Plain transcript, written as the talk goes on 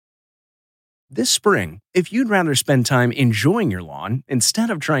This spring, if you'd rather spend time enjoying your lawn instead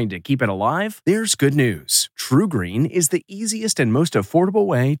of trying to keep it alive, there's good news. True Green is the easiest and most affordable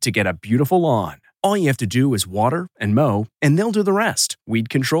way to get a beautiful lawn. All you have to do is water and mow, and they'll do the rest. Weed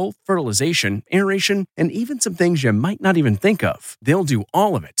control, fertilization, aeration, and even some things you might not even think of. They'll do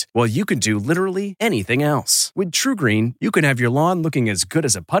all of it, while you can do literally anything else. With True Green, you can have your lawn looking as good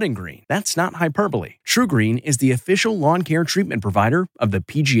as a putting green. That's not hyperbole. True Green is the official lawn care treatment provider of the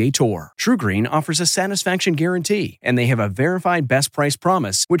PGA Tour. True Green offers a satisfaction guarantee, and they have a verified best price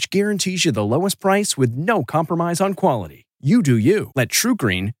promise, which guarantees you the lowest price with no compromise on quality. You do you. Let True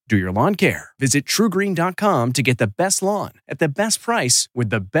Green do your lawn care. Visit truegreen.com to get the best lawn at the best price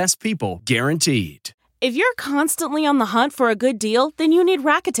with the best people guaranteed. If you're constantly on the hunt for a good deal, then you need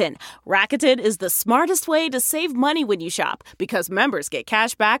Rakuten. Rakuten is the smartest way to save money when you shop because members get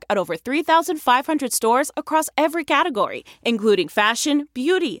cash back at over 3,500 stores across every category, including fashion,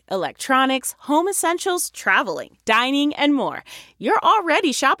 beauty, electronics, home essentials, traveling, dining, and more. You're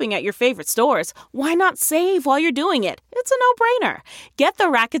already shopping at your favorite stores. Why not save while you're doing it? It's a no-brainer. Get the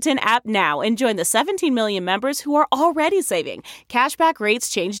Rakuten app now and join the 17 million members who are already saving. Cashback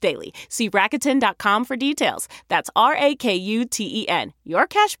rates change daily. See Rakuten.com for details. That's Rakuten. Your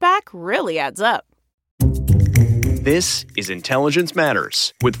cashback really adds up. This is Intelligence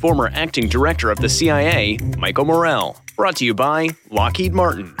Matters with former acting director of the CIA, Michael Morell. Brought to you by Lockheed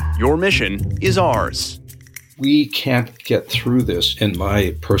Martin. Your mission is ours. We can't get through this, in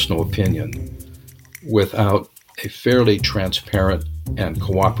my personal opinion, without a fairly transparent and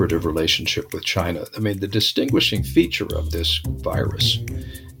cooperative relationship with China. I mean, the distinguishing feature of this virus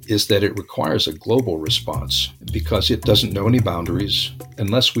is that it requires a global response because it doesn't know any boundaries.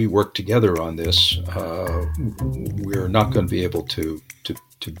 Unless we work together on this, we're not going to be able to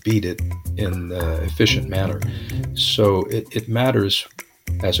beat it in an efficient manner. So it matters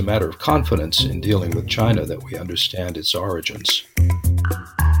as a matter of confidence in dealing with China that we understand its origins.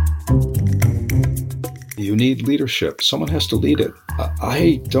 You need leadership. Someone has to lead it.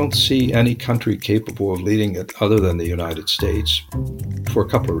 I don't see any country capable of leading it other than the United States for a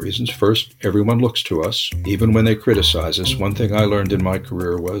couple of reasons. First, everyone looks to us, even when they criticize us. One thing I learned in my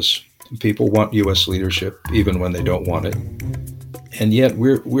career was people want U.S. leadership even when they don't want it. And yet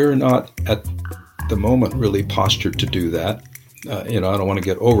we're not at the moment really postured to do that. I don't want to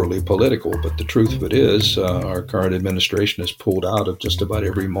get overly political, but the truth of it is our current administration has pulled out of just about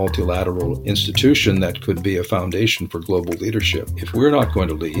every multilateral institution that could be a foundation for global leadership. If we're not going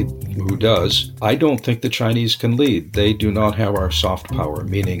to lead, who does? I don't think the Chinese can lead. They do not have our soft power,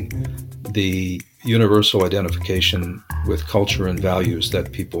 meaning the universal identification with culture and values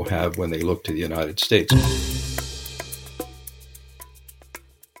that people have when they look to the United States.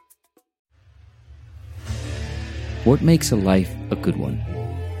 What makes a life a good one?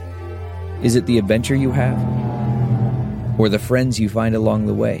 Is it the adventure you have? Or the friends you find along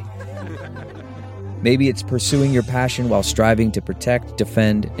the way? Maybe it's pursuing your passion while striving to protect,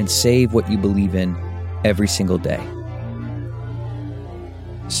 defend, and save what you believe in every single day.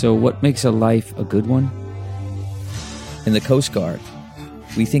 So what makes a life a good one? In the Coast Guard,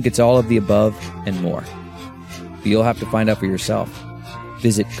 we think it's all of the above and more. But you'll have to find out for yourself.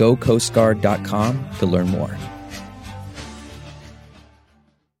 Visit gocoastguard.com to learn more.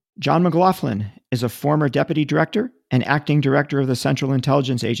 John McLaughlin is a former deputy director and acting director of the Central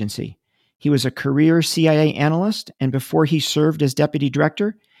Intelligence Agency. He was a career CIA analyst, and before he served as deputy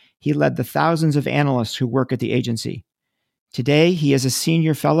director, he led the thousands of analysts who work at the agency. Today, he is a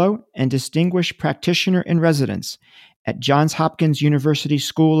senior fellow and distinguished practitioner in residence at Johns Hopkins University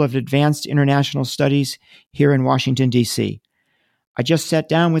School of Advanced International Studies here in Washington, D.C. I just sat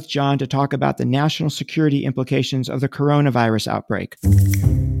down with John to talk about the national security implications of the coronavirus outbreak.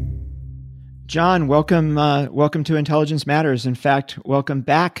 John, welcome to Intelligence Matters. In fact, welcome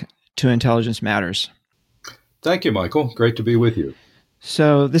back to Intelligence Matters. Thank you, Michael. Great to be with you.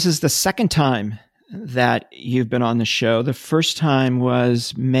 So this is the second time that you've been on the show. The first time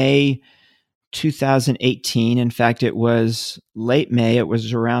was May 2018. In fact, it was late May. It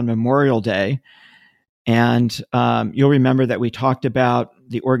was around Memorial Day. And you'll remember that we talked about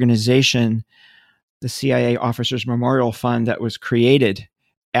the organization, the CIA Officers Memorial Fund, that was created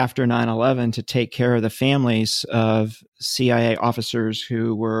after 9/11 to take care of the families of CIA officers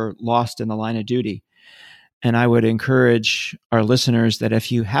who were lost in the line of duty. And I would encourage our listeners that if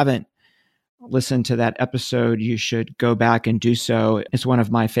you haven't listened to that episode, you should go back and do so. It's one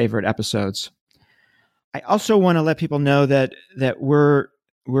of my favorite episodes. I also want to let people know that we're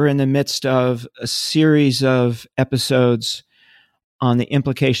in the midst of a series of episodes on the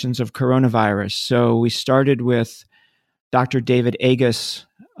implications of coronavirus. So we started with Dr. David Agus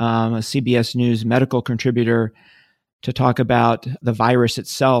a CBS News medical contributor, to talk about the virus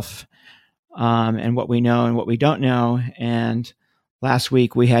itself and what we know and what we don't know. And last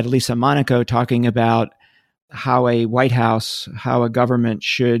week we had Lisa Monaco talking about how a White House, how a government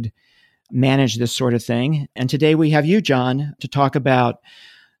should manage this sort of thing. And today we have you, John, to talk about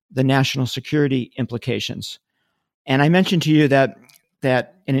the national security implications. And I mentioned to you that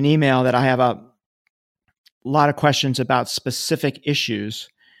in an email that I have a lot of questions about specific issues,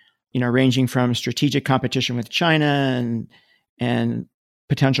 ranging from strategic competition with China and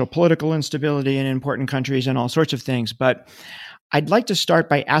potential political instability in important countries and all sorts of things. But I'd like to start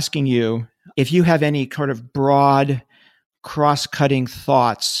by asking you if you have any kind of broad, cross-cutting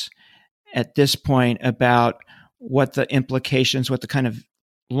thoughts at this point about what the kind of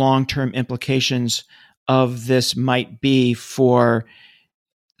long-term implications of this might be for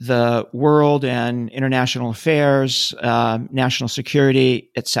the world and international affairs, national security,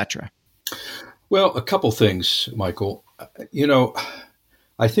 etc. Well, a couple things, Michael.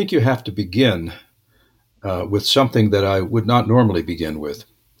 I think you have to begin with something that I would not normally begin with,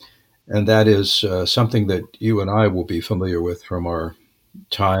 and that is something that you and I will be familiar with from our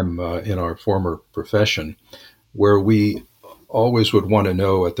time in our former profession, where we always would want to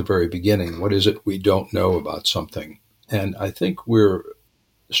know at the very beginning, what is it we don't know about something? And I think we're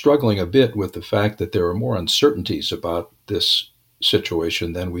struggling a bit with the fact that there are more uncertainties about this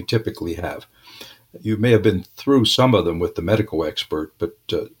situation than we typically have. You may have been through some of them with the medical expert, but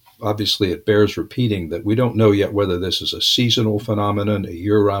obviously it bears repeating that we don't know yet whether this is a seasonal phenomenon, a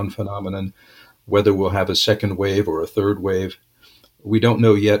year-round phenomenon, whether we'll have a second wave or a third wave. We don't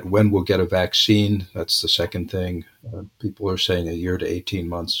know yet when we'll get a vaccine. That's the second thing. People are saying a year to 18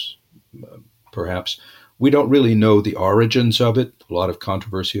 months, perhaps. We don't really know the origins of it. A lot of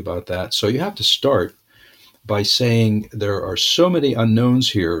controversy about that. So you have to start by saying there are so many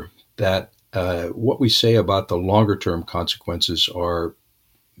unknowns here that what we say about the longer-term consequences are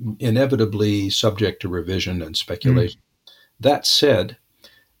inevitably subject to revision and speculation. That said,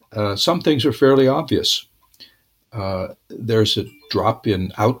 some things are fairly obvious. There's a drop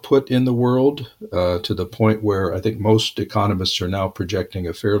in output in the world to the point where I think most economists are now projecting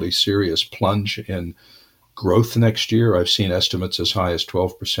a fairly serious plunge in growth next year. I've seen estimates as high as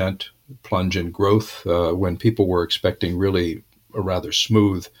 12% plunge in growth when people were expecting really a rather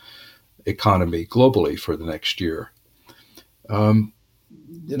smooth economy globally for the next year.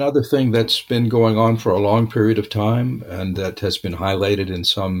 Another thing that's been going on for a long period of time and that has been highlighted in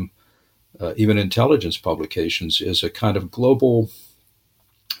some even intelligence publications is a kind of global,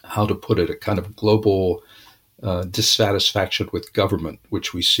 dissatisfaction with government,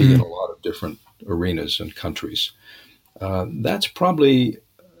 which we see in a lot of different arenas and countries. That's probably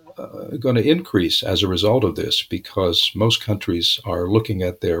going to increase as a result of this because most countries are looking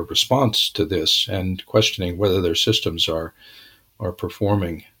at their response to this and questioning whether their systems are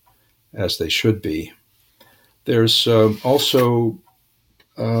performing as they should be. There's also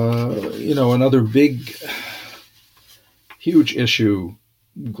another big, huge issue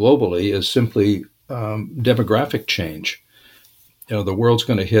globally is simply demographic change. The world's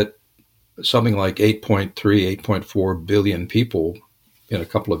going to hit something like 8.3, 8.4 billion people in a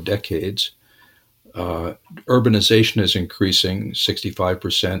couple of decades. Urbanization is increasing.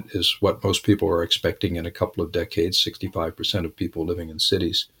 65% is what most people are expecting in a couple of decades, 65% of people living in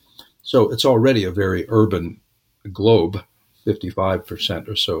cities. So it's already a very urban globe. 55%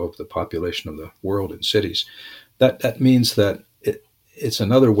 or so of the population of the world in cities. That means that it's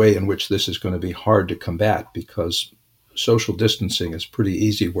another way in which this is going to be hard to combat because social distancing is pretty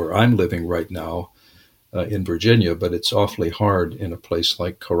easy where I'm living right now in Virginia, but it's awfully hard in a place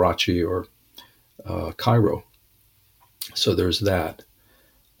like Karachi or Cairo. So there's that.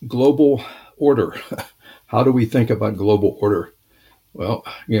 Global order. How do we think about global order? Well,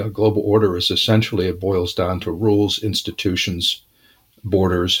 global order is essentially, it boils down to rules, institutions,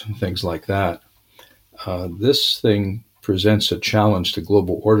 borders, things like that. This thing presents a challenge to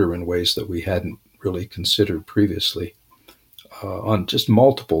global order in ways that we hadn't really considered previously on just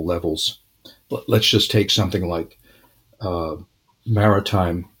multiple levels. Let's just take something like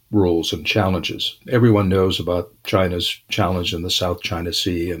maritime rules and challenges. Everyone knows about China's challenge in the South China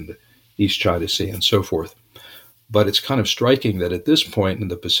Sea and the East China Sea and so forth. But it's kind of striking that at this point in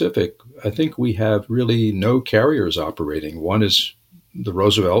the Pacific, I think we have really no carriers operating. One is the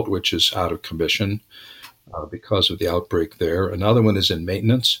Roosevelt, which is out of commission because of the outbreak there. Another one is in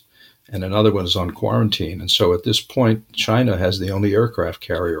maintenance, and another one is on quarantine. And so at this point, China has the only aircraft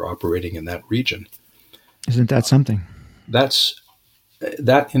carrier operating in that region. Isn't that something?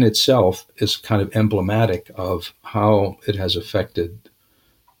 That in itself is kind of emblematic of how it has affected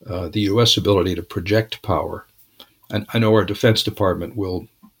the U.S. ability to project power. And I know our Defense Department will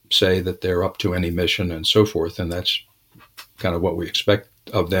say that they're up to any mission and so forth, and that's kind of what we expect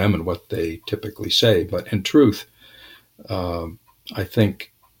of them and what they typically say. But in truth, I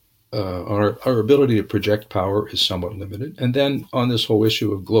think our ability to project power is somewhat limited. And then on this whole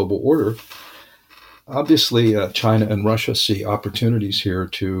issue of global order, obviously China and Russia see opportunities here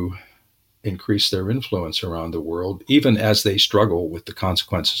to increase their influence around the world, even as they struggle with the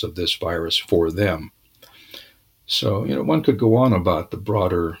consequences of this virus for them. So, one could go on about the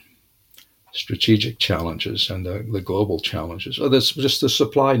broader strategic challenges and the global challenges. Oh, that's just the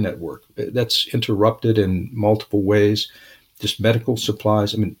supply network that's interrupted in multiple ways. Just medical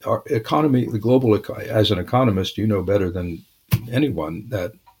supplies. I mean, our economy, the global, as an economist, you know better than anyone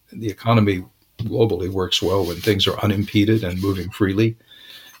that the economy globally works well when things are unimpeded and moving freely.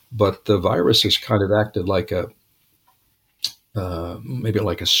 But the virus has kind of acted like maybe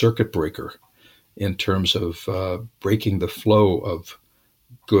like a circuit breaker in terms of breaking the flow of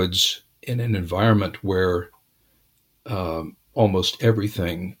goods in an environment where almost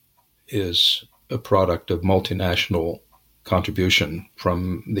everything is a product of multinational contribution,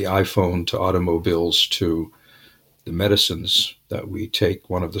 from the iPhone to automobiles to the medicines that we take.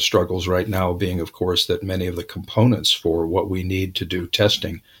 One of the struggles right now being, of course, that many of the components for what we need to do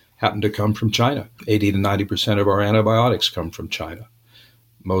testing happen to come from China. 80 to 90% of our antibiotics come from China.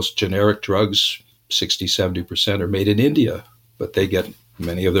 Most generic drugs, 60, 70% are made in India, but they get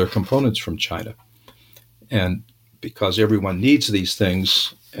many of their components from China. And because everyone needs these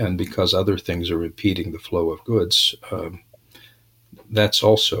things, and because other things are impeding the flow of goods, that's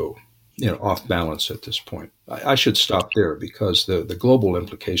also off balance at this point. I should stop there because the global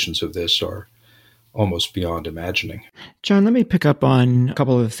implications of this are almost beyond imagining. John, let me pick up on a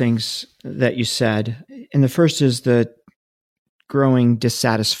couple of things that you said. And the first is the growing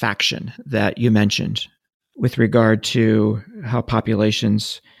dissatisfaction that you mentioned with regard to how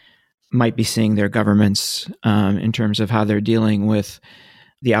populations might be seeing their governments in terms of how they're dealing with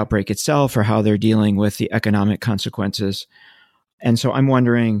the outbreak itself or how they're dealing with the economic consequences. And so I'm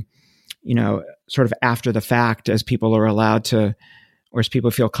wondering, sort of after the fact, as people are allowed to, or as people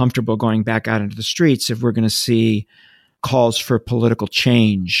feel comfortable going back out into the streets, if we're going to see calls for political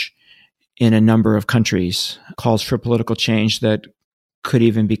change in a number of countries, calls for political change that could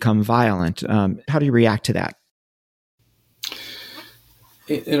even become violent. How do you react to that?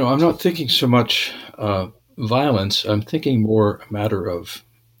 I'm not thinking so much violence. I'm thinking more a matter of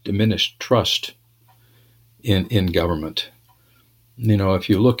diminished trust in government. If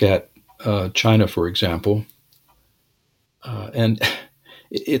you look at China, for example, and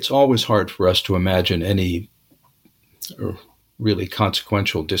it's always hard for us to imagine any really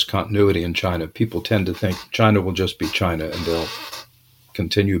consequential discontinuity in China. People tend to think China will just be China and they'll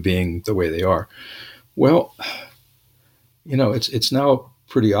continue being the way they are. Well, it's now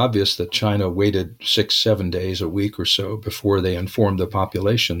pretty obvious that China waited 6-7 days, a week or so before they informed the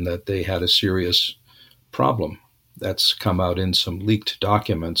population that they had a serious problem. That's come out in some leaked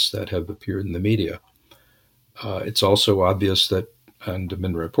documents that have appeared in the media. It's also obvious that, and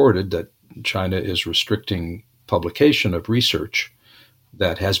been reported, that China is restricting publication of research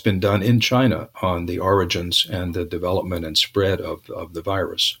that has been done in China on the origins and the development and spread of the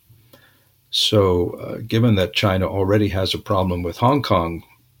virus. So given that China already has a problem with Hong Kong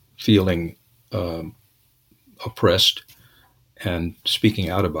feeling oppressed and speaking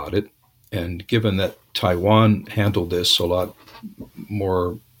out about it, and given that Taiwan handled this a lot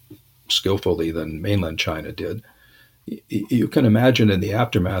more skillfully than mainland China did, you can imagine in the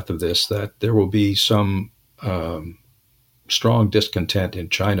aftermath of this that there will be some strong discontent in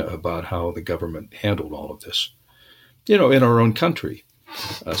China about how the government handled all of this. In our own country,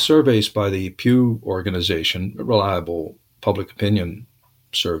 surveys by the Pew organization, a reliable public opinion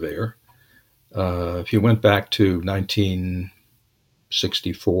surveyor, if you went back to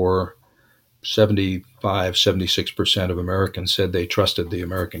 1964, 76% of Americans said they trusted the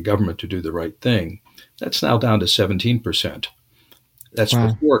American government to do the right thing. That's now down to 17%. That's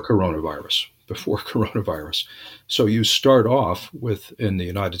wow. Before coronavirus. So you start off with, in the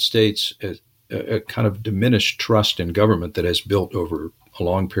United States, a kind of diminished trust in government that has built over a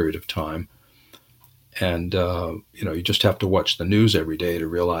long period of time. And, you just have to watch the news every day to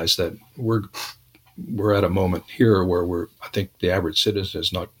realize that we're at a moment here where I think the average citizen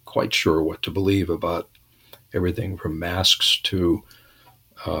is not quite sure what to believe about everything from masks to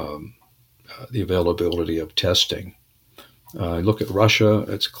the availability of testing. Look at Russia.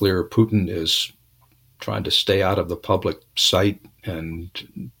 It's clear Putin is trying to stay out of the public sight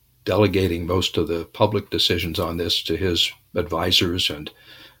and delegating most of the public decisions on this to his advisors and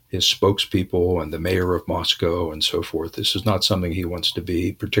his spokespeople and the mayor of Moscow and so forth. This is not something he wants to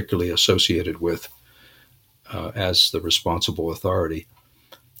be particularly associated with as the responsible authority.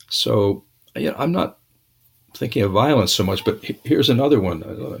 So, I'm not thinking of violence so much, but here's another one,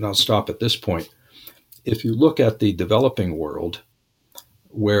 and I'll stop at this point. If you look at the developing world,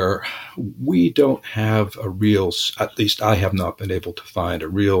 where we don't have a real, at least I have not been able to find a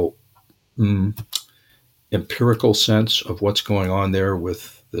real empirical sense of what's going on there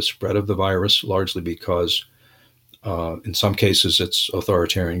with the spread of the virus, largely because in some cases it's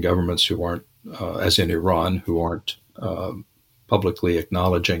authoritarian governments who aren't, as in Iran, who aren't publicly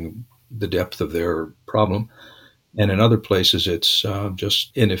acknowledging the depth of their problem. And in other places it's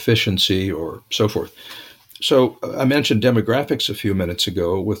just inefficiency or so forth. So I mentioned demographics a few minutes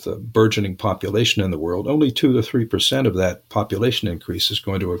ago. With a burgeoning population in the world, only 2 to 3% of that population increase is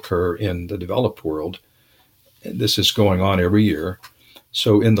going to occur in the developed world. And this is going on every year.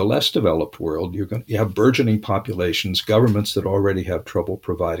 So in the less developed world, you have burgeoning populations, governments that already have trouble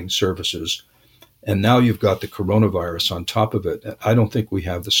providing services. And now you've got the coronavirus on top of it. I don't think we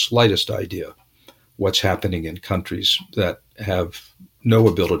have the slightest idea what's happening in countries that have no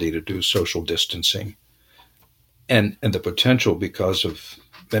ability to do social distancing. And the potential, because of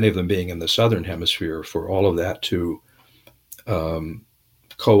many of them being in the southern hemisphere, for all of that to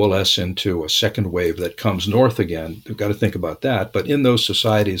coalesce into a second wave that comes north again. We've got to think about that. But in those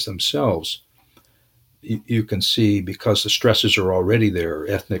societies themselves, you can see, because the stresses are already there,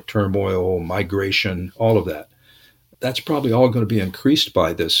 ethnic turmoil, migration, all of that, that's probably all going to be increased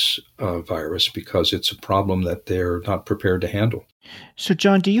by this virus, because it's a problem that they're not prepared to handle. So,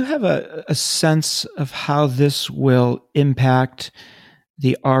 John, do you have a sense of how this will impact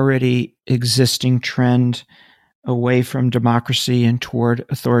the already existing trend away from democracy and toward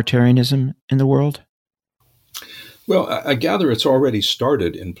authoritarianism in the world? Well, I gather it's already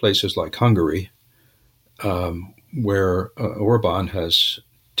started in places like Hungary, where Orban has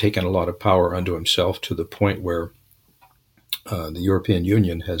taken a lot of power unto himself, to the point where the European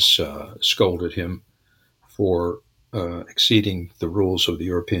Union has scolded him for exceeding the rules of the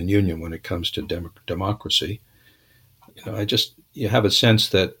European Union when it comes to democracy. You have a sense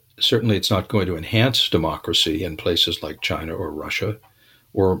that certainly it's not going to enhance democracy in places like China or Russia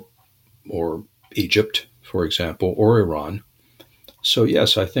or Egypt, for example, or Iran. So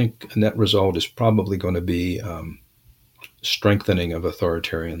yes, I think a net result is probably going to be strengthening of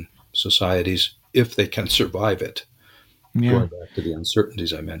authoritarian societies if they can survive it. Yeah. Going back to the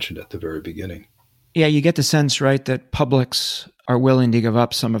uncertainties I mentioned at the very beginning. Yeah, you get the sense, right, that publics are willing to give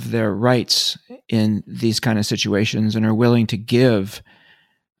up some of their rights in these kind of situations and are willing to give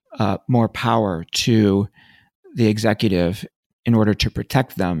more power to the executive in order to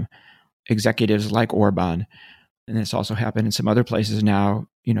protect them. Executives like Orban, and this also happened in some other places now,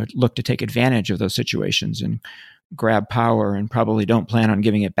 look to take advantage of those situations and grab power, and probably don't plan on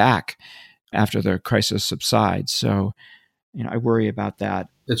giving it back after the crisis subsides. So, I worry about that.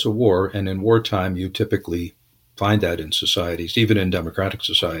 It's a war, and in wartime, you typically find that in societies, even in democratic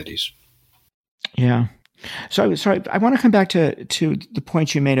societies. Yeah. So I want to come back to the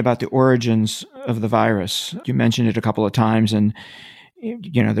point you made about the origins of the virus. You mentioned it a couple of times, and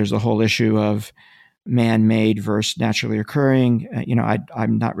there's the whole issue of man-made versus naturally occurring.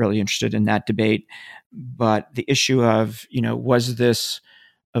 I'm not really interested in that debate, but the issue of was this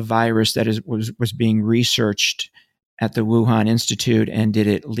a virus that was being researched at the Wuhan Institute, and did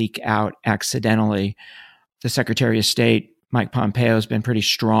it leak out accidentally? The Secretary of State, Mike Pompeo, has been pretty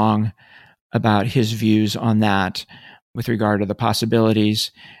strong about his views on that with regard to the possibilities.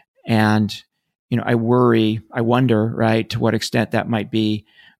 And, I wonder, right, to what extent that might be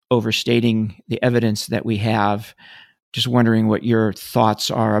overstating the evidence that we have. Just wondering what your thoughts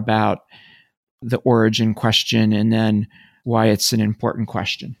are about the origin question, and then why it's an important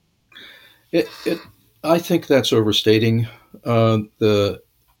question. I think that's overstating the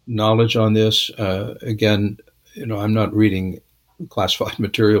knowledge on this. Again, I'm not reading classified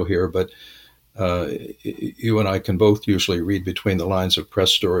material here, but you and I can both usually read between the lines of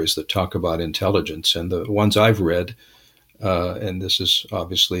press stories that talk about intelligence. And the ones I've read, and this is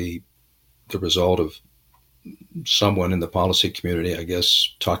obviously the result of someone in the policy community, I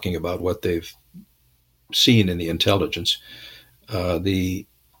guess, talking about what they've seen in the intelligence. The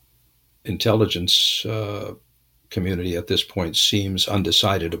intelligence community at this point seems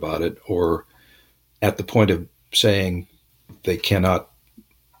undecided about it, or at the point of saying they cannot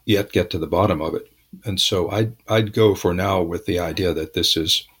yet get to the bottom of it. And so I'd go for now with the idea that this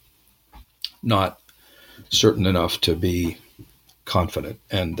is not certain enough to be confident.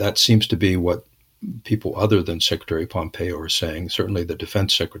 And that seems to be what people other than Secretary Pompeo are saying. Certainly the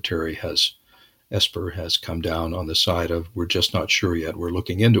Defense Secretary Esper has come down on the side of, we're just not sure yet, we're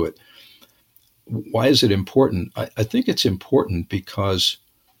looking into it. Why is it important? I think it's important because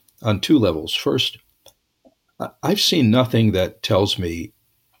on two levels. First, I've seen nothing that tells me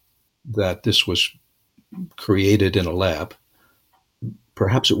that this was created in a lab.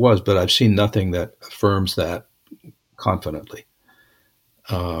 Perhaps it was, but I've seen nothing that affirms that confidently.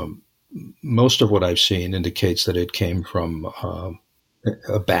 Most of what I've seen indicates that it came from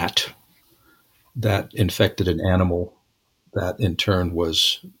a bat that infected an animal that in turn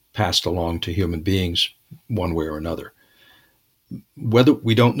was passed along to human beings one way or another. Whether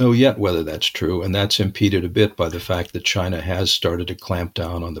we don't know yet whether that's true, and that's impeded a bit by the fact that China has started to clamp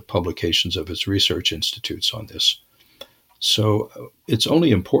down on the publications of its research institutes on this. So it's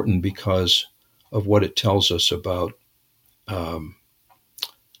only important because of what it tells us about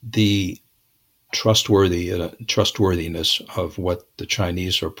the trustworthiness of what the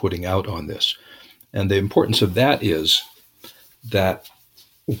Chinese are putting out on this. And the importance of that is that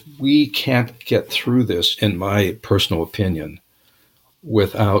we can't get through this, in my personal opinion,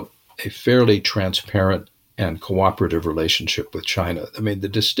 without a fairly transparent and cooperative relationship with China. I mean, the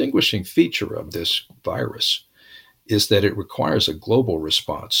distinguishing feature of this virus is that it requires a global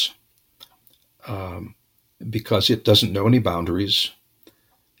response because it doesn't know any boundaries.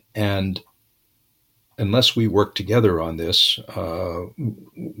 And unless we work together on this,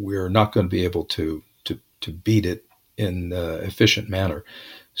 we're not going to be able to beat it in an efficient manner.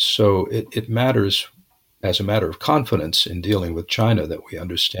 So it matters as a matter of confidence in dealing with China that we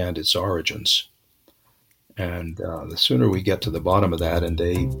understand its origins. And the sooner we get to the bottom of that, and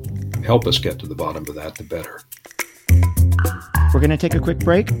they help us get to the bottom of that, the better. We're going to take a quick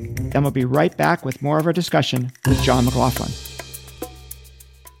break, and we'll be right back with more of our discussion with John McLaughlin.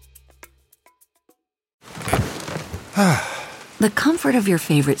 The comfort of your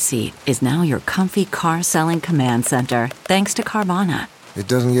favorite seat is now your comfy car selling command center, thanks to Carvana. It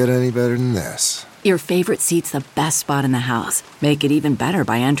doesn't get any better than this. Your favorite seat's the best spot in the house. Make it even better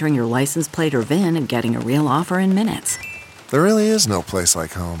by entering your license plate or VIN and getting a real offer in minutes. There really is no place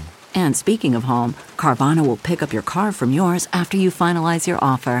like home. And speaking of home, Carvana will pick up your car from yours after you finalize your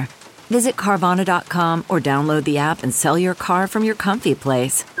offer. Visit Carvana.com or download the app and sell your car from your comfy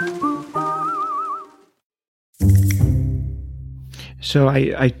place. So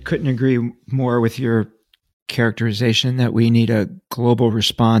I couldn't agree more with your characterization that we need a global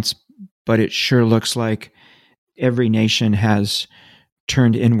response, but it sure looks like every nation has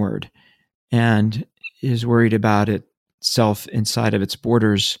turned inward and is worried about itself inside of its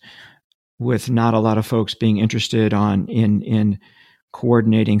borders, with not a lot of folks being interested in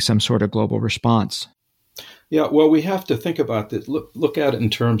coordinating some sort of global response. Yeah, well, we have to think about this. Look at it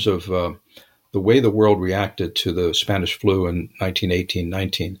in terms of the way the world reacted to the Spanish flu in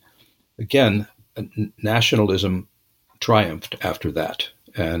 1918-19. Again, nationalism triumphed after that.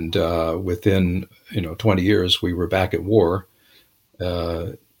 And within 20 years, we were back at war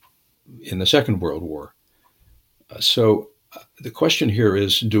in the Second World War. So the question here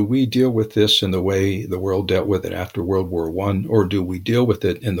is, do we deal with this in the way the world dealt with it after World War I, or do we deal with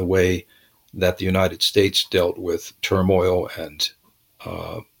it in the way that the United States dealt with turmoil and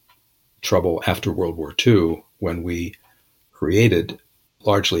trouble after World War II, when we created,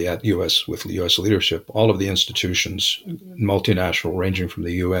 largely with U.S. leadership, all of the institutions, multinational, ranging from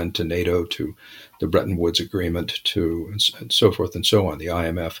the UN to NATO to the Bretton Woods Agreement to and so forth and so on, the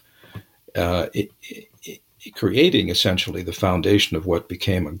IMF, creating essentially the foundation of what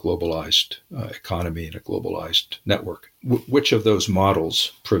became a globalized economy and a globalized network. Which of those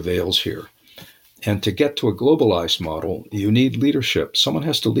models prevails here? And to get to a globalized model, you need leadership. Someone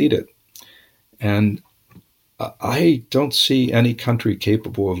has to lead it. And I don't see any country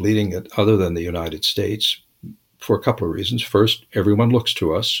capable of leading it other than the United States for a couple of reasons. First, everyone looks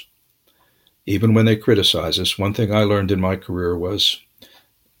to us, even when they criticize us. One thing I learned in my career was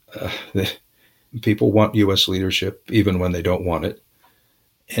people want U.S. leadership even when they don't want it.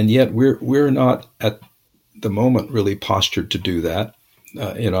 And yet we're not at the moment really postured to do that.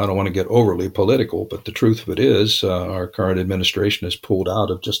 I don't want to get overly political, but the truth of it is our current administration has pulled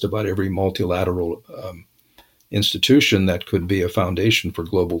out of just about every multilateral institution that could be a foundation for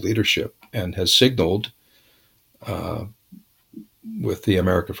global leadership, and has signaled with the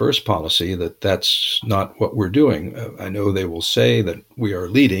America First policy that that's not what we're doing. I know they will say that we are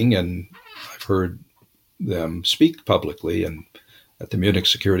leading, and I've heard them speak publicly and at the Munich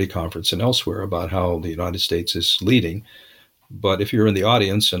Security Conference and elsewhere about how the United States is leading. But if you're in the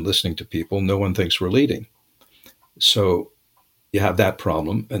audience and listening to people, no one thinks we're leading. So you have that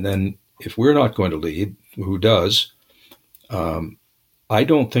problem. And then if we're not going to lead, who does? I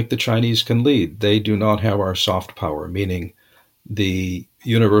don't think the Chinese can lead. They do not have our soft power, meaning the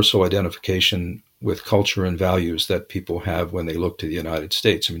universal identification with culture and values that people have when they look to the United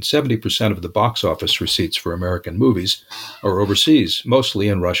States. I mean, 70% of the box office receipts for American movies are overseas, mostly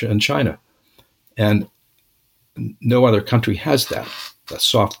in Russia and China. And no other country has that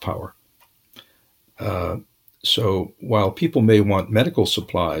soft power. So while people may want medical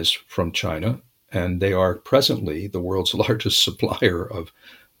supplies from China, and they are presently the world's largest supplier of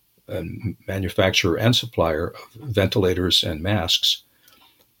manufacturer and supplier of ventilators and masks,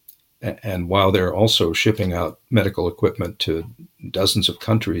 and while they're also shipping out medical equipment to dozens of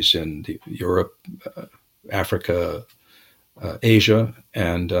countries in Europe, Africa, Asia,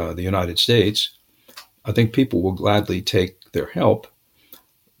 and the United States, I think people will gladly take their help,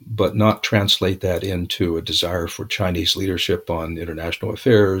 but not translate that into a desire for Chinese leadership on international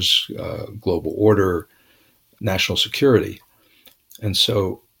affairs, global order, national security. And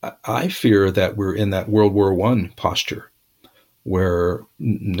so I fear that we're in that World War I posture where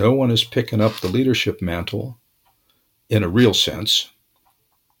no one is picking up the leadership mantle in a real sense.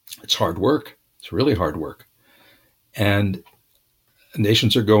 It's hard work. It's really hard work. And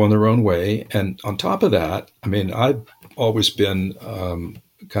nations are going their own way. And on top of that, I mean, I've always been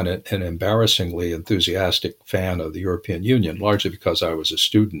kind of an embarrassingly enthusiastic fan of the European Union, largely because I was a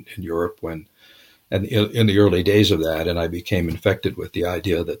student in Europe and in the early days of that, and I became infected with the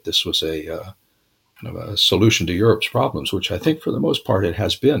idea that this was a kind of a solution to Europe's problems, which I think for the most part it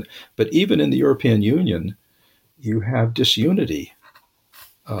has been. But even in the European Union, you have disunity.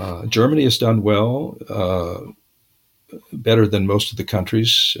 Germany has done well, better than most of the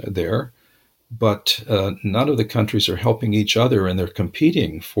countries there. But none of the countries are helping each other, and they're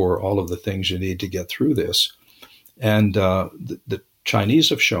competing for all of the things you need to get through this. And the Chinese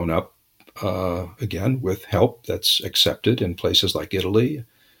have shown up, again, with help that's accepted in places like Italy.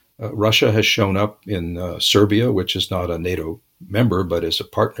 Russia has shown up in Serbia, which is not a NATO member, but is a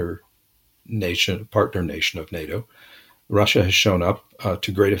partner nation of NATO. Russia has shown up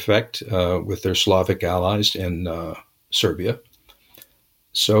to great effect with their Slavic allies in Serbia.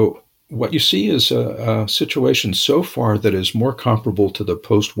 So what you see is a situation so far that is more comparable to the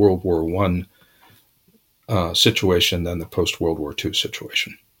post-World War I situation than the post-World War II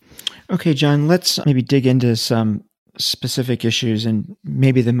situation. Okay, John, let's maybe dig into some specific issues, and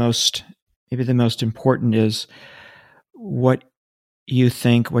maybe the most important is what you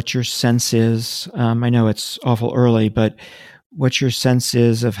think, what your sense is. I know it's awful early, but what your sense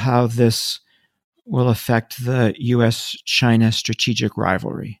is of how this will affect the U.S.-China strategic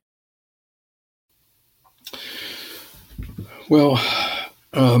rivalry. Well,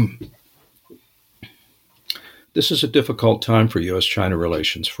 this is a difficult time for U.S.-China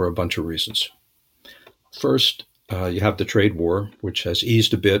relations for a bunch of reasons. First, you have the trade war, which has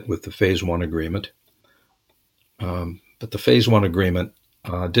eased a bit with the Phase 1 agreement. But the Phase 1 agreement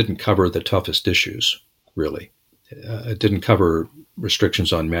didn't cover the toughest issues, really. It didn't cover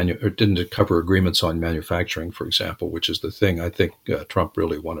restrictions on didn't cover agreements on manufacturing, for example, which is the thing I think Trump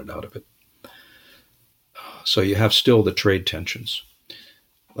really wanted out of it. So you have still the trade tensions.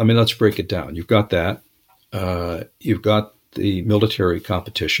 I mean, let's break it down. You've got that. You've got the military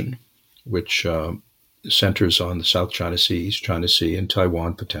competition, which centers on the South China Sea, East China Sea, and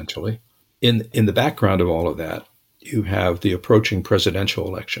Taiwan potentially. In the background of all of that, you have the approaching presidential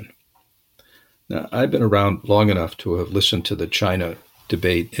election. Now, I've been around long enough to have listened to the China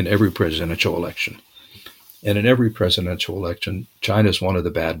debate in every presidential election. And in every presidential election, China is one of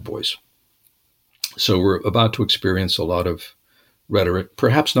the bad boys. So we're about to experience a lot of rhetoric,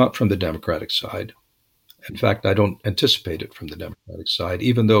 perhaps not from the Democratic side. In fact, I don't anticipate it from the Democratic side,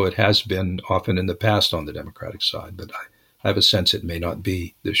 even though it has been often in the past on the Democratic side. But I have a sense it may not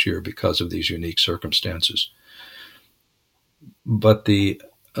be this year because of these unique circumstances. But the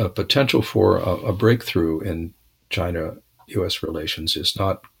potential for a breakthrough in China-U.S. relations is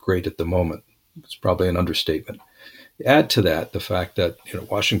not great at the moment. It's probably an understatement. Add to that the fact that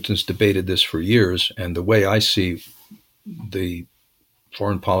Washington's debated this for years, and the way I see the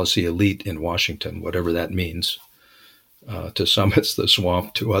foreign policy elite in Washington, whatever that means, to some it's the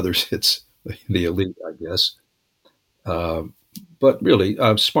swamp, to others it's the elite, I guess. But really,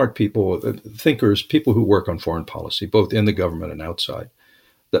 smart people, thinkers, people who work on foreign policy, both in the government and outside.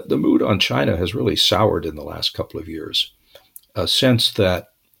 The mood on China has really soured in the last couple of years. A sense that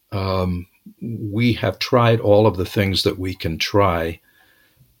we have tried all of the things that we can try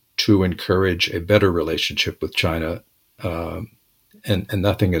to encourage a better relationship with China, and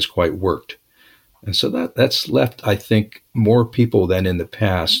nothing has quite worked. And so that's left, I think, more people than in the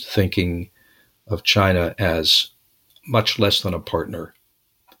past thinking of China as much less than a partner.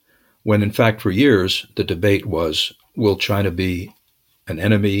 When in fact, for years, the debate was, will China be an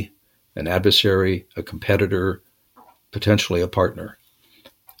enemy, an adversary, a competitor, potentially a partner?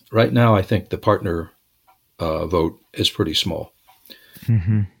 Right now, I think the partner vote is pretty small.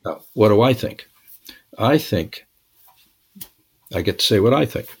 Mm-hmm. Now, what do I think? I think I get to say what I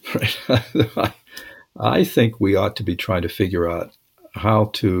think. Right? I think we ought to be trying to figure out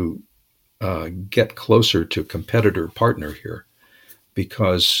how to get closer to competitor partner here,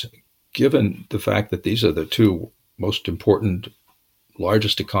 because given the fact that these are the two most important,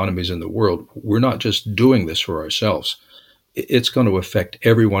 largest economies in the world, we're not just doing this for ourselves. It's going to affect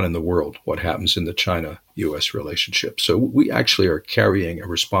everyone in the world, what happens in the China-U.S. relationship. So we actually are carrying a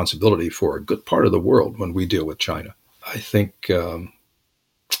responsibility for a good part of the world when we deal with China. I think, a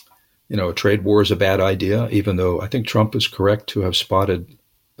trade war is a bad idea, even though I think Trump is correct to have spotted,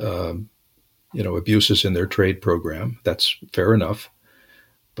 abuses in their trade program. That's fair enough.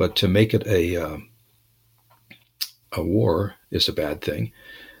 But to make it a war is a bad thing.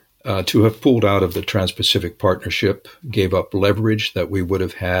 To have pulled out of the Trans-Pacific Partnership gave up leverage that we would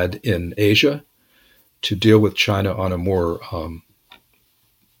have had in Asia to deal with China on a more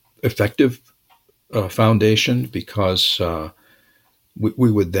effective foundation, because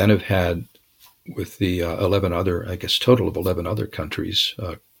we would then have had, with the 11 other, I guess, total of 11 other countries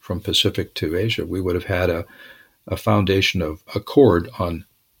from Pacific to Asia, we would have had a foundation of accord on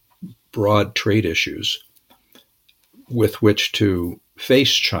broad trade issues with which to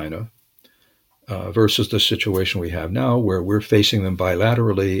face China, versus the situation we have now where we're facing them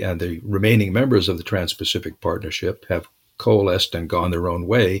bilaterally, and the remaining members of the Trans-Pacific Partnership have coalesced and gone their own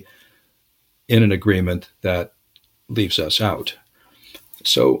way in an agreement that leaves us out.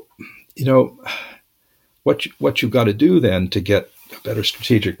 So, what you've got to do then to get a better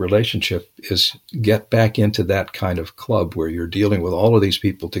strategic relationship is get back into that kind of club where you're dealing with all of these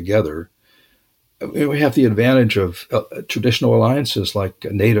people together. We have the advantage of traditional alliances like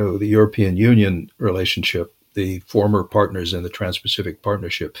NATO, the European Union relationship, the former partners in the Trans-Pacific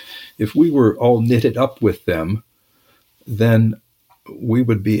Partnership. If we were all knitted up with them, then we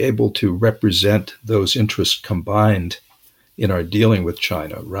would be able to represent those interests combined in our dealing with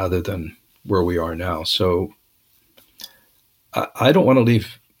China rather than where we are now. So I don't want to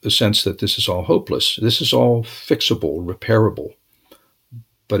leave the sense that this is all hopeless. This is all fixable, repairable.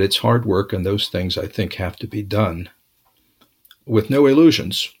 But it's hard work, and those things, I think, have to be done with no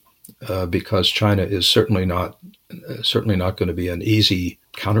illusions, because China is certainly not going to be an easy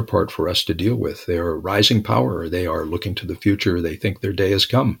counterpart for us to deal with. They are a rising power. They are looking to the future. They think their day has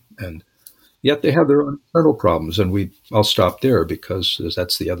come, and yet they have their own internal problems. And I'll stop there, because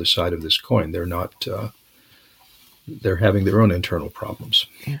that's the other side of this coin. They're not. They're having their own internal problems.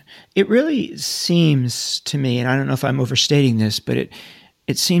 Yeah. It really seems to me, and I don't know if I'm overstating this, but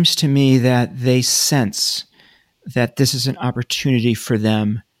it seems to me that they sense that this is an opportunity for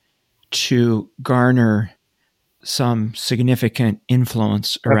them to garner some significant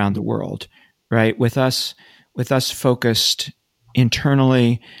influence around the world, right? With us focused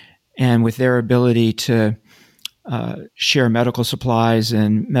internally, and with their ability to share medical supplies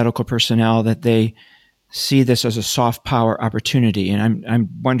and medical personnel, that they see this as a soft power opportunity. And I'm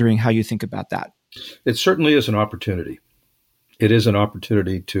wondering how you think about that. It certainly is an opportunity. It is an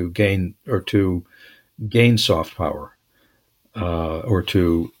opportunity to gain soft power, or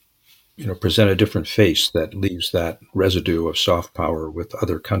to present a different face that leaves that residue of soft power with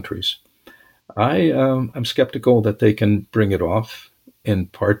other countries. I'm skeptical that they can bring it off, in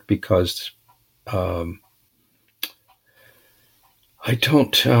part because I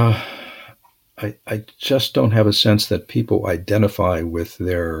just don't have a sense that people identify with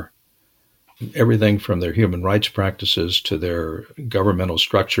everything from their human rights practices to their governmental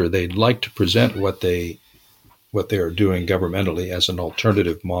structure. They'd like to present what they are doing governmentally as an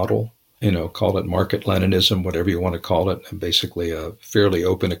alternative model, call it market Leninism, whatever you want to call it, and basically a fairly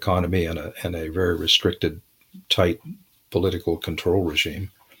open economy and a very restricted, tight political control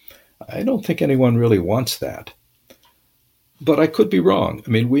regime. I don't think anyone really wants that. But I could be wrong. I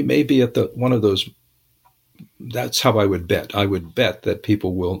mean, we may be at one of those. That's how I would bet. I would bet that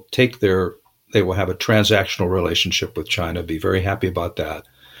people will they will have a transactional relationship with China, be very happy about that.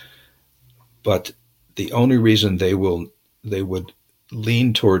 But the only reason they would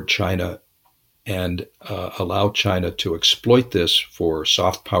lean toward China and allow China to exploit this for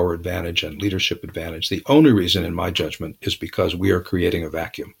soft power advantage and leadership advantage, the only reason, in my judgment, is because we are creating a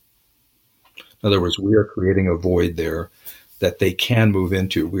vacuum. In other words, we are creating a void there that they can move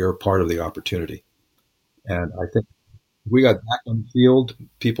into. We are part of the opportunity. And I think if we got back on the field,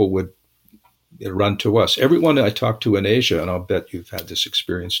 people would run to us. Everyone I talk to in Asia, and I'll bet you've had this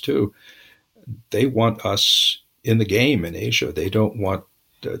experience too, they want us in the game in Asia. They don't want,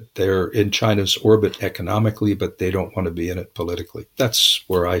 they're in China's orbit economically, but they don't want to be in it politically. That's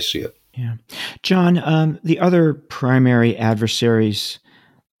where I see it. Yeah. John, the other primary adversaries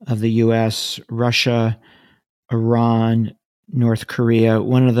of the U.S., Russia, Iran, North Korea,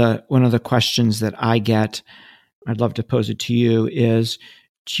 one of the questions that I get, I'd love to pose it to you, is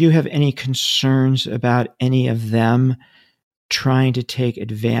do you have any concerns about any of them trying to take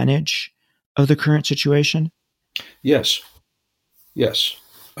advantage of the current situation? Yes.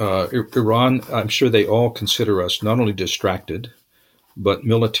 Iran, I'm sure they all consider us not only distracted, but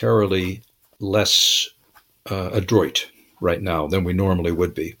militarily less adroit right now than we normally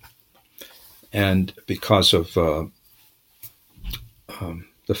would be. And because of the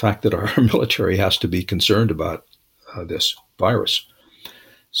fact that our military has to be concerned about this virus.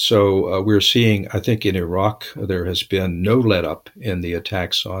 So we're seeing, I think in Iraq, there has been no let up in the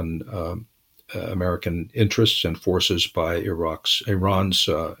attacks on American interests and forces by Iran's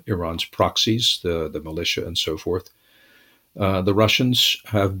proxies, the militia and so forth. The Russians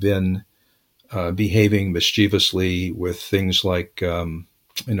have been behaving mischievously with things like,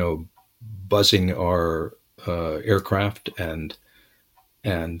 buzzing our aircraft and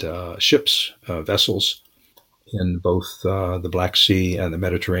ships, vessels in both the Black Sea and the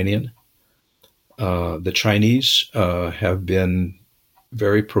Mediterranean. The Chinese have been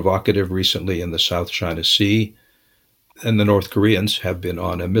very provocative recently in the South China Sea, and the North Koreans have been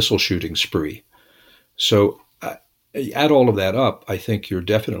on a missile shooting spree. So add all of that up, I think you're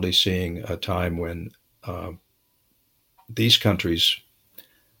definitely seeing a time when these countries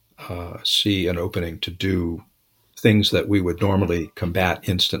see an opening to do things that we would normally combat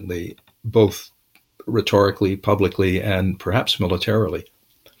instantly, both rhetorically, publicly, and perhaps militarily.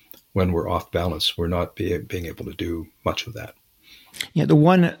 When we're off balance, we're not being able to do much of that. Yeah, the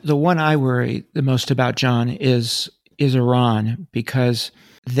one I worry the most about, John, is Iran, because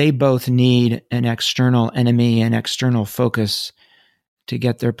they both need an external enemy and external focus to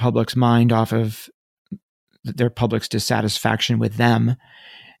get their public's mind off of their public's dissatisfaction with them.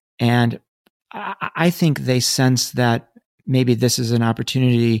 And I think they sense that maybe this is an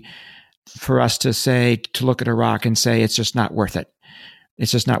opportunity for us to look at Iraq and say, it's just not worth it.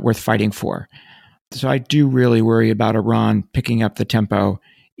 It's just not worth fighting for. So I do really worry about Iran picking up the tempo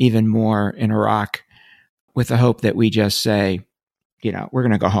even more in Iraq with the hope that we just say, we're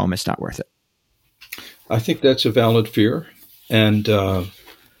going to go home. It's not worth it. I think that's a valid fear. And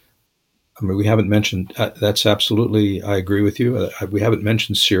we haven't mentioned, that's absolutely, I agree with you. We haven't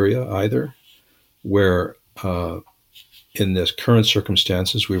mentioned Syria either, where in the current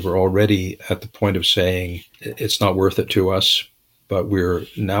circumstances, we were already at the point of saying it's not worth it to us. But we're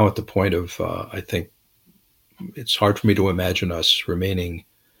now at the point of, I think, it's hard for me to imagine us remaining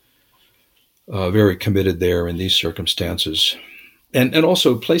very committed there in these circumstances. And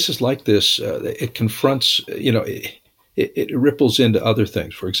also places like this, it confronts, it ripples into other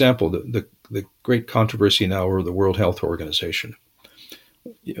things. For example, the great controversy now over the World Health Organization.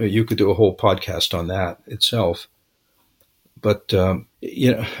 You could do a whole podcast on that itself. But,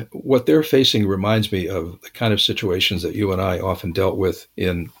 what they're facing reminds me of the kind of situations that you and I often dealt with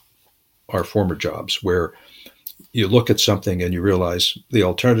in our former jobs, where you look at something and you realize the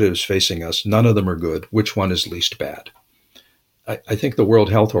alternatives facing us, none of them are good. Which one is least bad? I think the World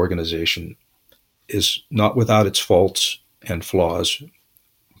Health Organization is not without its faults and flaws.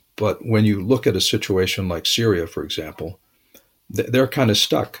 But when you look at a situation like Syria, for example, they're kind of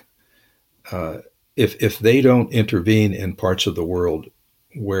stuck. If they don't intervene in parts of the world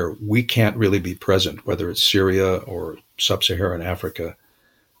where we can't really be present, whether it's Syria or sub-Saharan Africa,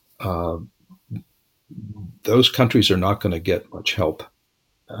 those countries are not going to get much help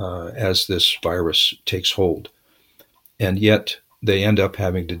as this virus takes hold. And yet they end up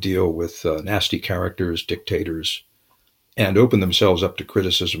having to deal with nasty characters, dictators, and open themselves up to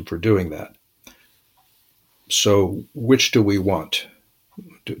criticism for doing that. So which do we want?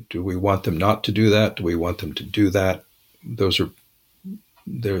 Do we want them not to do that? Do we want them to do that? Those are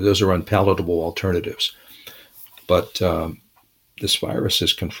unpalatable alternatives. But this virus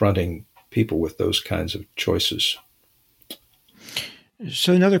is confronting people with those kinds of choices.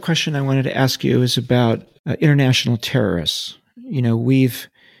 So another question I wanted to ask you is about international terrorists. We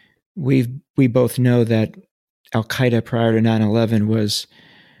both know that Al-Qaeda prior to 9/11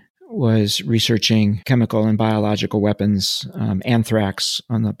 was researching chemical and biological weapons, anthrax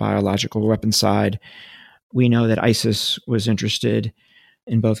on the biological weapon side. We know that ISIS was interested.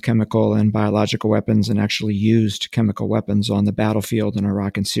 in both chemical and biological weapons, and actually used chemical weapons on the battlefield in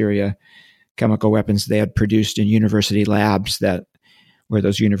Iraq and Syria, chemical weapons they had produced in university labs where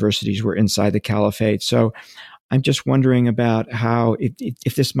those universities were inside the caliphate. So I'm just wondering about how,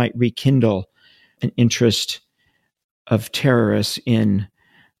 if this might rekindle an interest of terrorists in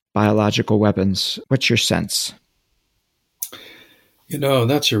biological weapons. What's your sense?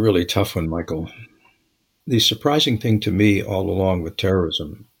 That's a really tough one, Michael. The surprising thing to me all along with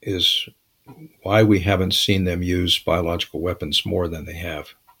terrorism is why we haven't seen them use biological weapons more than they have.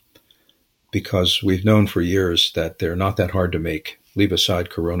 Because we've known for years that they're not that hard to make, leave aside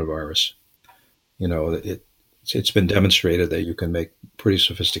coronavirus. It's been demonstrated that you can make pretty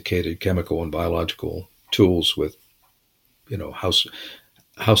sophisticated chemical and biological tools with,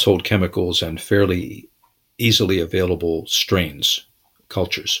 household chemicals and fairly easily available strains,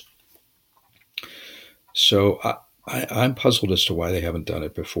 cultures. So I'm puzzled as to why they haven't done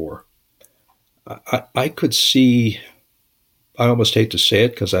it before. I could see, I almost hate to say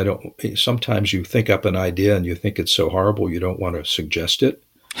it because sometimes you think up an idea and you think it's so horrible you don't want to suggest it.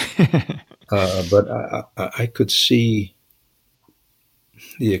 But I could see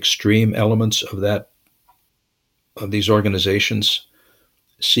the extreme elements of these organizations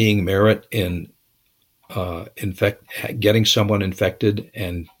seeing merit in getting someone infected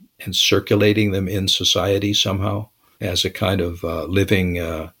and circulating them in society somehow as a kind of living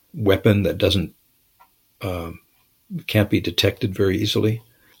weapon that can't be detected very easily.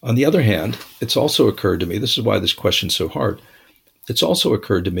 On the other hand, it's also occurred to me, this is why this question's so hard, it's also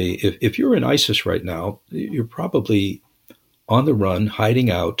occurred to me, if you're in ISIS right now, you're probably on the run, hiding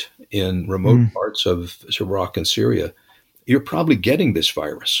out in remote parts of Iraq and Syria. You're probably getting this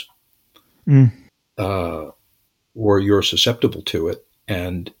virus, or you're susceptible to it,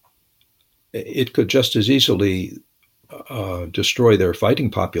 and it could just as easily destroy their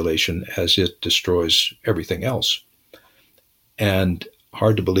fighting population as it destroys everything else. And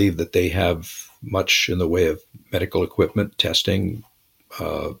hard to believe that they have much in the way of medical equipment, testing,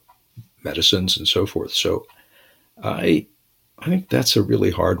 medicines, and so forth. So I think that's a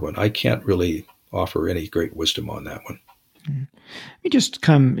really hard one. I can't really offer any great wisdom on that one. Let me just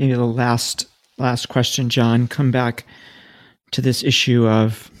maybe the last question, John, come back to this issue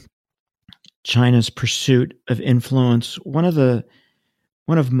of China's pursuit of influence. One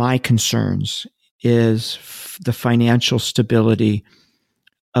of my concerns is the financial stability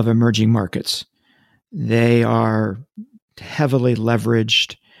of emerging markets. They are heavily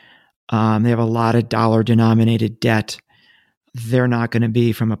leveraged. They have a lot of dollar-denominated debt. They're not going to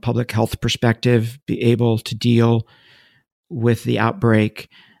be, from a public health perspective, be able to deal with the outbreak.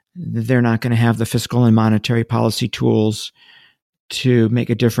 They're not going to have the fiscal and monetary policy tools to make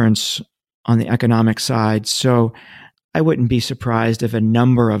a difference on the economic side. So I wouldn't be surprised if a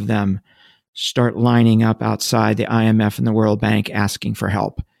number of them start lining up outside the IMF and the World Bank asking for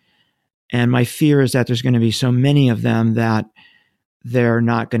help. And my fear is that there's going to be so many of them that they're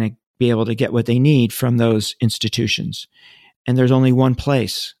not going to be able to get what they need from those institutions. And there's only one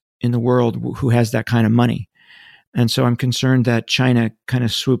place in the world who has that kind of money. And so I'm concerned that China kind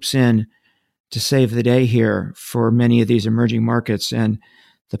of swoops in to save the day here for many of these emerging markets, and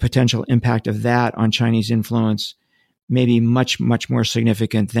the potential impact of that on Chinese influence may be much, much more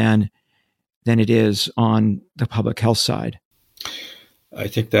significant than it is on the public health side. I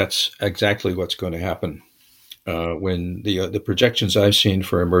think that's exactly what's going to happen. When the projections I've seen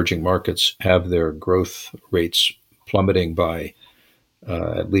for emerging markets have their growth rates plummeting by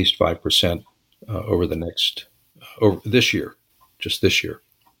at least 5% over this year, just this year.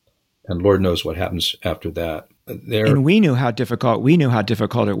 And Lord knows what happens after that. And we knew how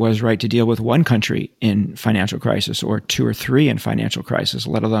difficult it was, right, to deal with one country in financial crisis, or two or three in financial crisis,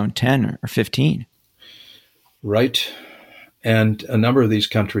 let alone 10 or 15. Right. And a number of these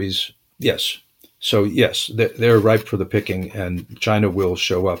countries, yes. So yes, they're ripe for the picking, and China will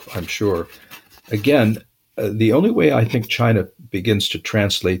show up, I'm sure. Again, the only way I think China begins to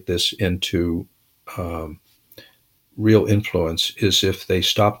translate this into real influence is if they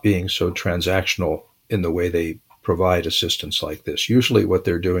stop being so transactional in the way they provide assistance like this. Usually what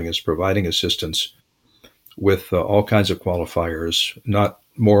they're doing is providing assistance with all kinds of qualifiers, not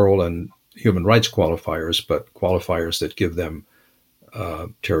moral and human rights qualifiers, but qualifiers that give them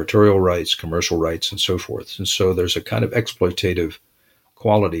territorial rights, commercial rights, and so forth. And so there's a kind of exploitative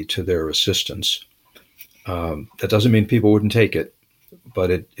quality to their assistance. That doesn't mean people wouldn't take it,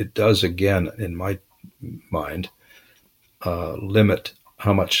 but it does, again, in my mind, limit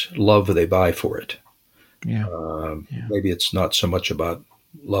how much love they buy for it. Yeah. Maybe it's not so much about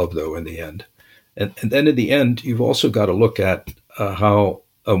love, though, in the end. And then in the end, you've also got to look at how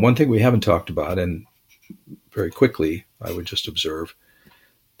one thing we haven't talked about, and very quickly, I would just observe,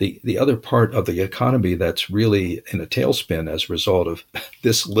 the other part of the economy that's really in a tailspin as a result of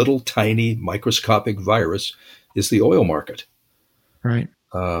this little tiny microscopic virus is the oil market. Right.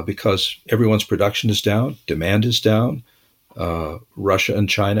 Because everyone's production is down, demand is down. Russia and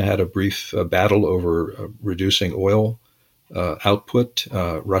China had a brief battle over reducing oil output.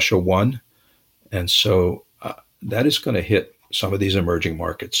 Russia won. And so that is going to hit some of these emerging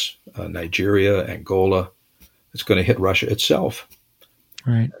markets, Nigeria, Angola. It's going to hit Russia itself.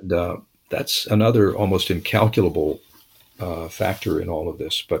 Right. And that's another almost incalculable factor in all of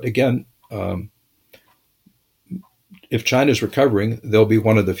this. But again, if China's recovering, they'll be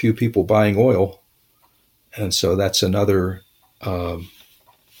one of the few people buying oil. And so that's another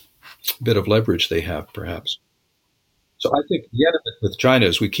bit of leverage they have, perhaps. So I think the end of it with China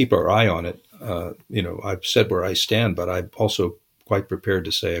is we keep our eye on it. I've said where I stand, but I'm also quite prepared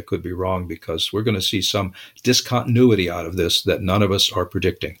to say I could be wrong, because we're going to see some discontinuity out of this that none of us are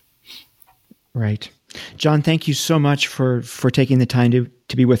predicting. Right. John, thank you so much for taking the time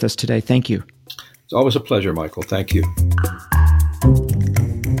to be with us today. Thank you. It's always a pleasure, Michael. Thank you.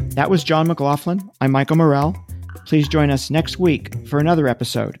 That was John McLaughlin. I'm Michael Morell. Please join us next week for another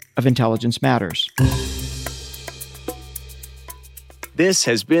episode of Intelligence Matters. This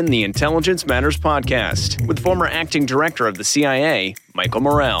has been the Intelligence Matters podcast with former acting director of the CIA, Michael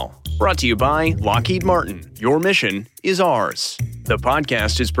Morell. Brought to you by Lockheed Martin. Your mission is ours. The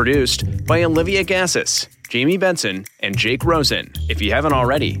podcast is produced by Olivia Gassis, Jamie Benson, and Jake Rosen. If you haven't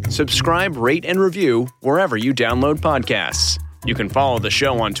already, subscribe, rate, and review wherever you download podcasts. You can follow the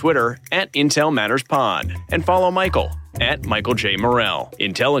show on Twitter @IntelMattersPod and follow Michael @Michael J. Morell.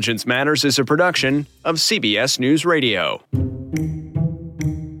 Intelligence Matters is a production of CBS News Radio.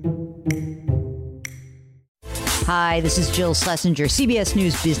 Hi, this is Jill Schlesinger, CBS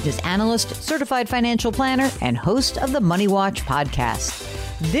News business analyst, certified financial planner, and host of the Money Watch podcast.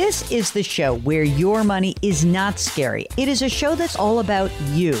 This is the show where your money is not scary. It is a show that's all about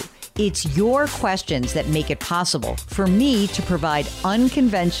you. It's your questions that make it possible for me to provide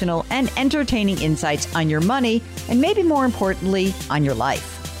unconventional and entertaining insights on your money, and maybe more importantly, on your life.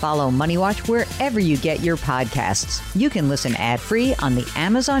 Follow Money Watch wherever you get your podcasts. You can listen ad-free on the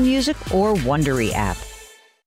Amazon Music or Wondery app.